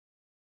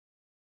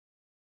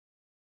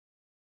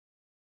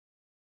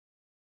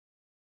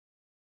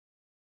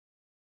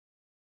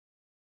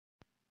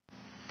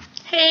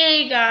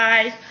Hey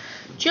guys,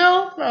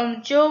 Joe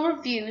from Joe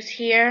Reviews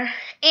here,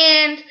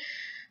 and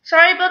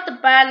sorry about the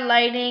bad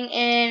lighting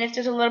and if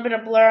there's a little bit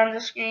of blur on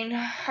the screen.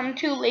 I'm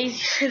too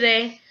lazy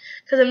today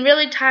because I'm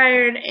really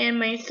tired and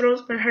my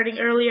throat's been hurting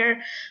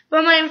earlier,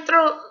 but my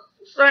throat's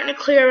starting to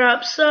clear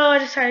up, so I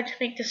decided to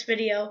make this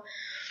video.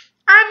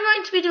 I'm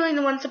going to be doing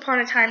the Once Upon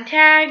a Time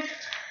tags,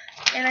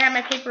 and I have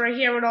my paper right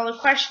here with all the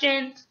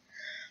questions.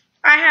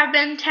 I have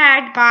been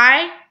tagged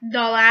by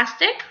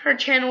Dollastic. Her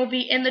channel will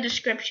be in the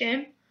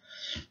description.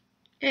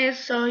 And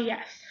so,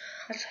 yes,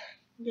 let's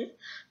get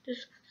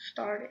this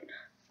started.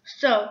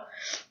 So,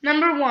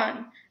 number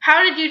 1,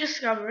 how did you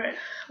discover it?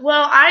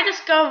 Well, I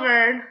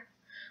discovered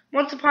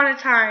Once Upon a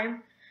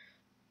Time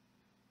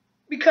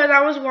because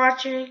I was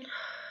watching,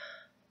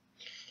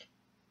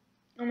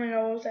 oh my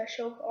god, what was that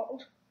show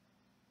called?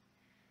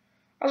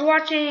 I was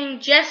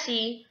watching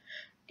Jessie,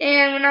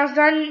 and when I was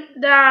done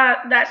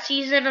that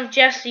season of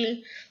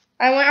Jessie,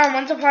 I went on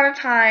Once Upon a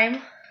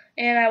Time,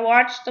 and I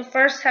watched the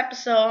first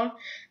episode,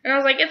 and I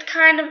was like, it's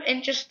kind of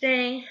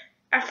interesting.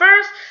 At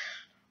first,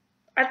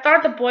 I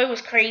thought the boy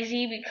was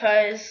crazy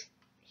because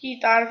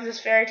he thought of this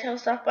fairy tale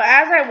stuff, but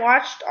as I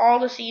watched all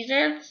the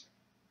seasons,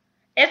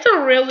 it's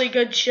a really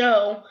good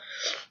show.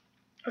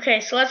 Okay,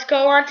 so let's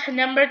go on to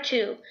number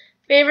 2,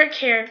 favorite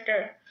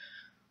character.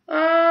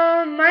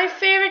 My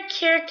favorite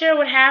character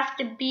would have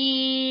to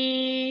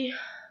be,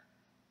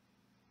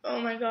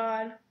 oh my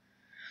god,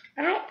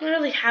 I don't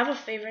really have a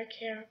favorite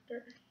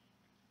character.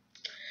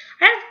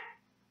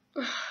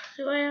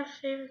 Do I have a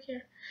favorite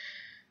character?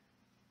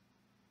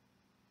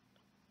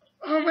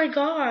 Oh my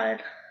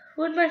god,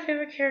 who would my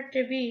favorite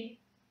character be?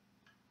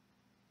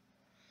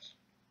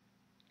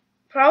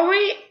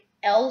 Probably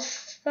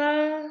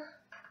Elsa.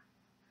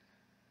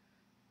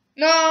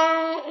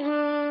 No.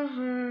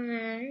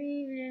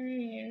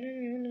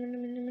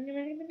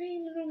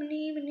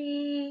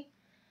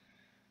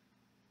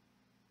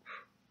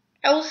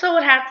 Elsa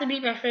would have to be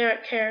my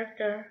favorite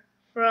character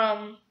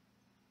from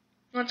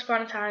Once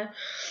Upon a Time.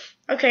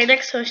 Okay,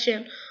 next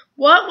question.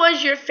 What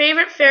was your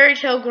favorite fairy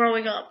tale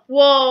growing up?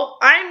 Well,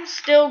 I'm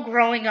still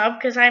growing up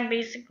because I'm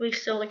basically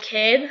still a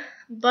kid.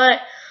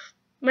 But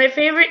my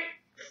favorite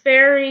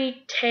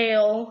fairy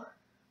tale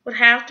would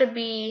have to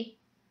be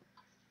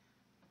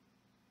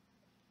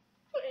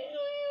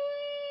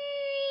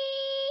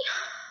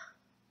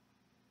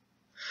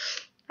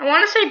I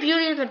want to say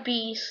Beauty and the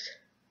Beast.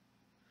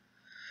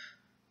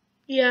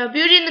 Yeah,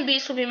 Beauty and the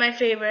Beast would be my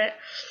favorite.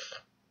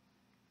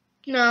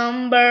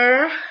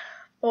 Number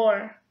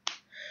 4.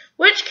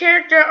 Which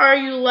character are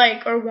you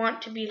like or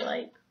want to be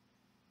like?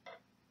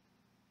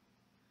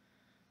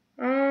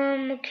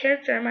 What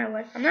character am I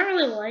like? I'm not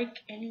really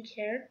like any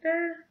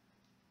character.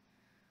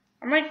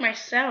 I'm like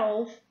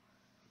myself,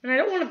 and I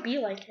don't want to be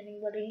like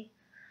anybody.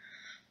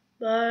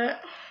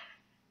 But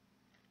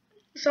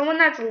someone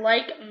that's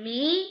like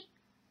me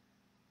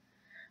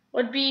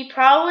would be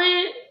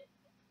probably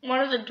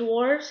one of the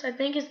dwarves. I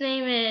think his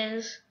name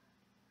is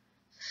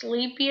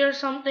Sleepy or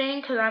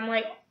something, because I'm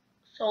like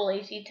so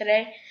lazy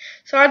today.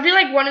 So I'd be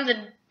like one of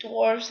the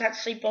dwarves that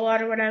sleep a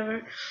lot or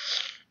whatever.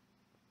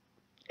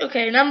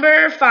 Okay,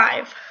 number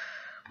 5.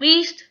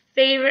 Least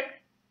favorite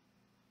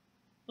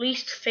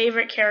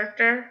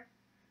character.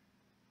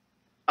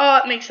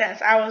 Oh, it makes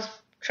sense. I was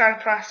trying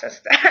to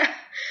process that.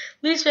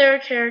 Least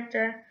favorite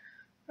character.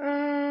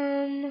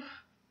 My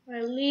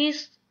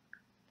least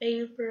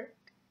favorite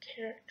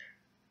character.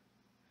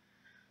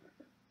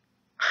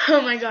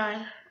 Oh my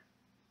god.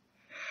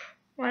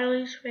 My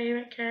least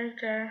favorite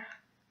character.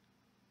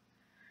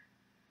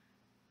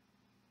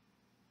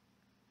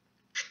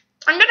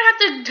 I'm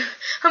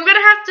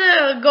gonna have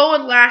to go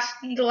with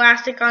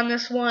Dollastic on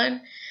this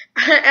one.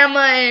 Emma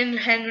and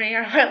Henry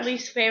are my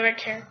least favorite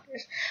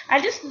characters.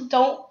 I just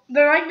don't.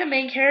 They're like the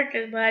main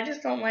characters, but I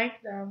just don't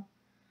like them.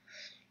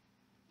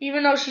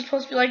 Even though she's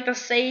supposed to be like the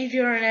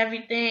savior and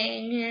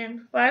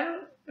everything, but I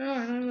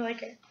don't really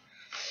like it.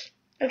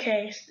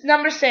 Okay,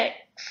 number 6.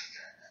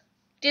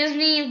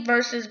 Disney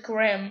versus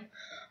Grimm.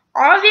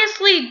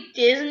 Obviously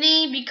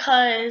Disney,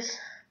 because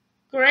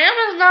Grimm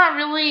is not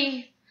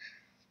really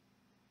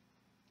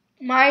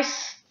my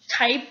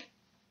type,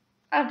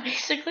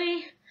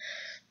 basically.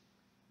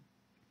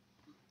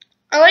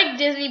 I like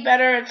Disney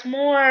better. It's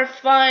more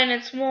fun.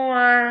 It's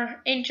more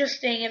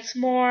interesting. It's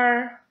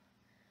more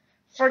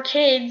for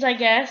kids, I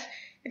guess.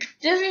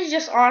 Disney's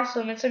just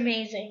awesome. It's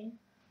amazing.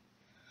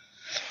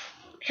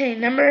 Okay,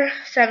 number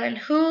 7.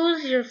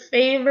 Who's your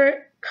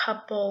favorite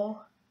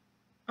couple?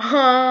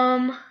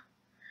 My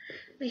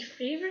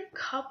favorite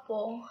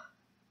couple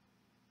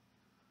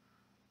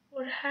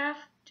would have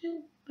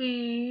to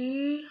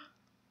be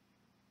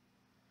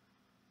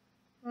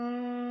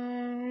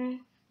I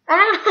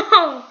don't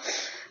know.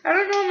 I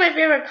don't know what my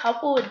favorite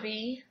couple would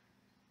be.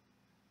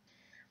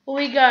 Well,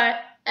 we got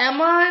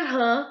Emma and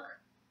Hook.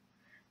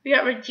 We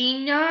got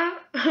Regina.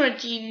 I don't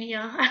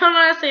know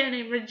how to say her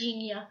name.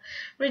 Regina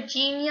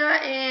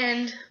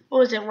and, what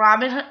was it,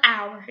 Robin Hood?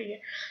 Ow, I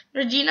forget.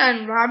 Regina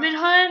and Robin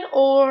Hood,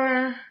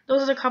 or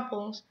those are the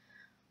couples.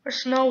 Or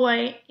Snow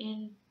White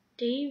and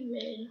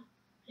David,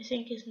 I I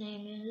think his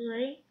name is,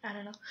 right? I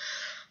don't know.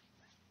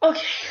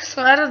 Okay,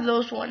 so out of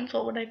those ones,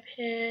 what would I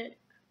pick?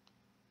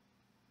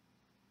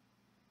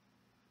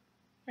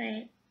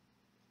 My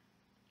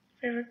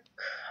favorite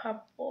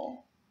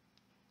couple.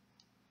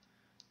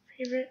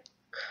 Favorite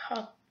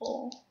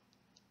couple.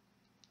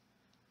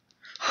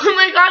 Oh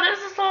my god, this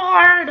is so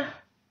hard.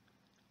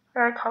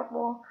 Favorite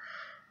couple.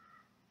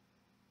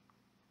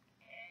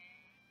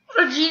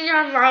 Regina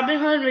and Robin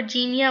Hood,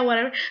 Regina,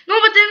 whatever. No,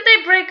 but didn't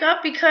they break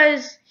up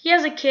because he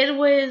has a kid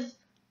with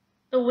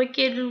the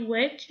Wicked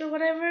Witch or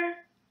whatever?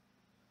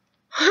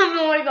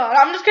 Oh my god,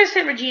 I'm just gonna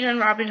say Regina and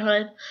Robin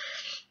Hood.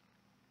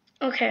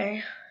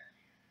 Okay.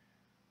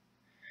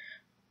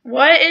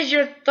 What is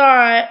your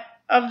thought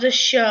of the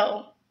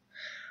show?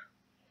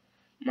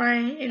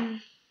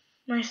 My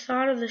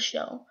thought of the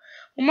show.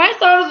 Well, my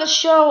thought of the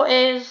show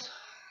is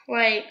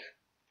like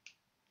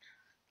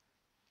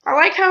I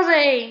like how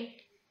they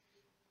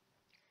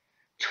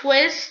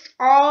twist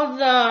all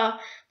the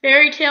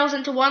fairy tales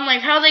into one,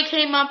 like how they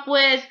came up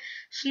with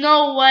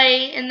Snow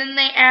White and then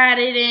they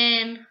added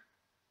in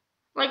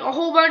like a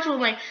whole bunch of them,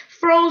 like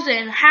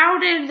Frozen. How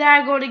did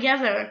that go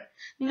together?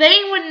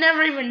 They would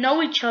never even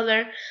know each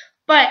other,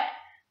 but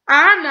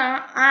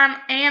Anna,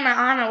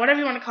 whatever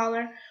you want to call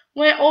her,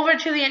 went over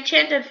to the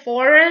Enchanted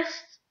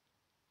Forest,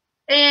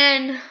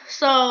 and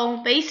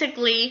so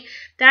basically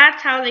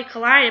that's how they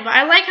collided. But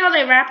I like how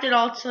they wrapped it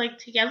all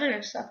together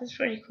and stuff. It's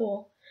pretty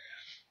cool.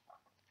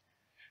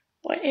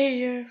 What is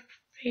your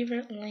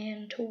favorite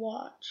land to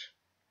watch?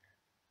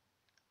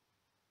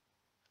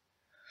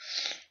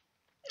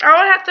 I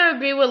would have to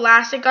agree with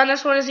Dollastic on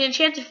this one is the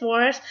Enchanted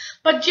Forest,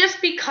 but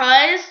just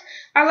because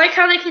I like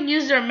how they can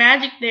use their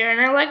magic there,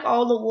 and I like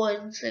all the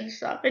woods and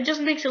stuff. It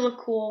just makes it look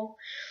cool.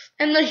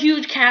 And the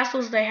huge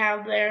castles they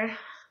have there.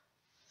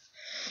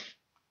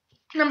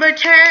 Number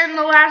 10,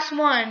 the last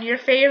one, your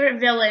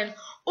favorite villain.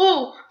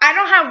 Oh, I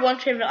don't have one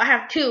favorite, I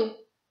have two.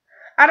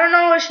 I don't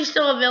know if she's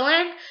still a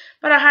villain,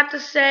 but I have to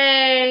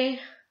say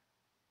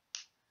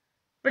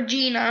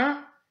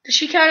Regina. Does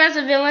she count as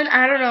a villain?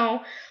 I don't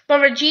know.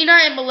 But Regina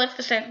and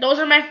Maleficent, those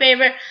are my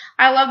favorite.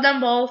 I love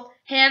them both,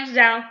 hands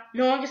down.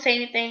 No one can say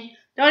anything.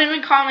 Don't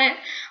even comment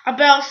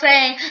about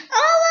saying,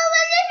 oh,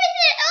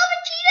 Maleficent, oh,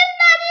 Regina's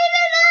not even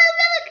a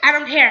villain. I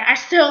don't care. I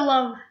still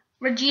love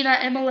Regina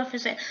and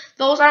Maleficent.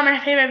 Those are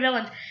my favorite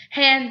villains,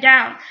 hands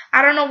down.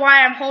 I don't know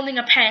why I'm holding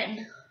a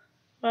pen,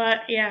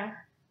 but yeah.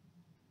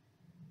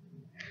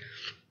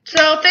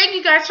 So thank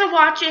you guys for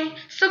watching.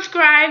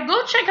 Subscribe.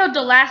 Go check out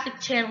Dollastic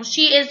channel.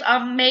 She is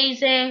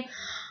amazing.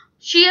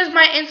 She is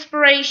my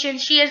inspiration.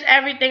 She is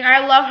everything.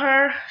 I love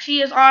her.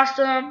 She is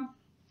awesome.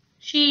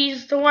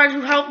 She's the one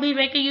who helped me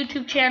make a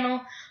YouTube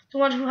channel. The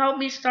one who helped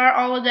me start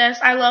all of this.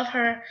 I love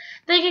her.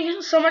 Thank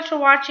you so much for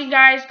watching,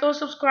 guys. Go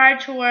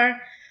subscribe to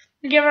her.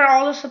 Give her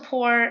all the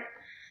support.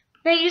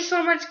 Thank you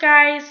so much,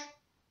 guys.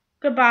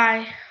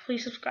 Goodbye.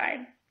 Please subscribe.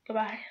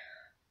 Goodbye.